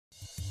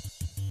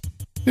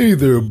Hey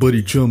there,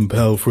 buddy chum,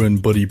 pal friend,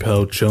 buddy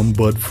pal chum,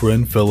 bud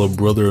friend, fella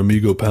brother,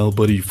 amigo pal,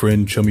 buddy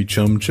friend, chummy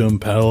chum chum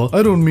pal.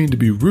 I don't mean to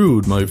be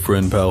rude, my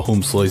friend pal,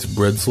 home slice,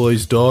 bread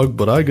slice, dog,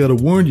 but I gotta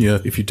warn ya,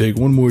 if you take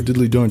one more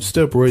diddly darn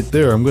step right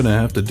there, I'm gonna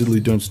have to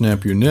diddly darn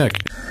snap your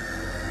neck.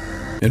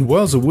 And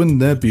wowza, wouldn't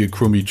that be a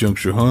crummy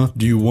juncture, huh?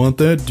 Do you want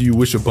that? Do you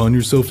wish upon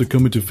yourself to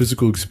come into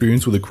physical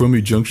experience with a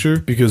crummy juncture?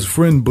 Because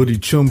friend, buddy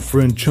chum,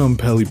 friend, chum,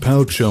 pally,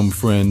 pal, chum,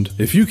 friend,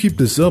 if you keep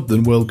this up,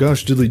 then well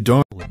gosh diddly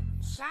darn.